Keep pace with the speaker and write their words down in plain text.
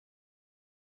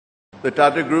The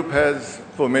Tata Group has,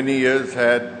 for many years,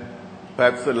 had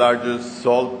perhaps the largest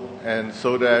salt and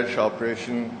soda ash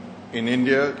operation in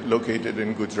India, located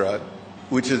in Gujarat,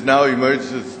 which has now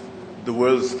emerged as the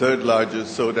world's third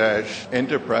largest soda ash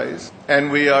enterprise.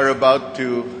 And we are about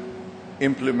to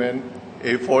implement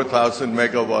a 4,000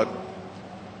 megawatt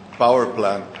power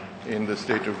plant in the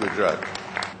state of Gujarat.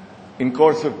 In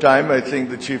course of time, I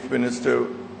think the Chief Minister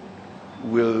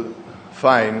will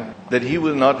find that he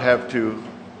will not have to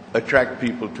attract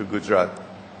people to Gujarat.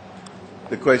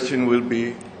 The question will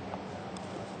be,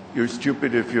 you're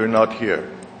stupid if you're not here.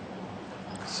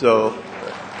 So,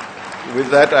 with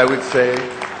that, I would say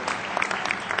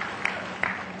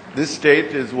this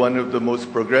state is one of the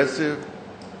most progressive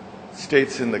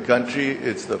states in the country.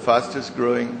 It's the fastest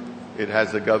growing. It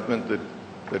has a government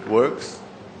that works.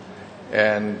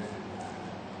 And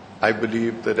I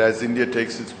believe that as India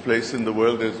takes its place in the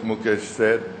world, as Mukesh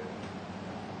said,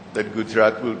 that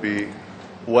Gujarat will be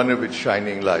one of its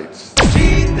shining lights.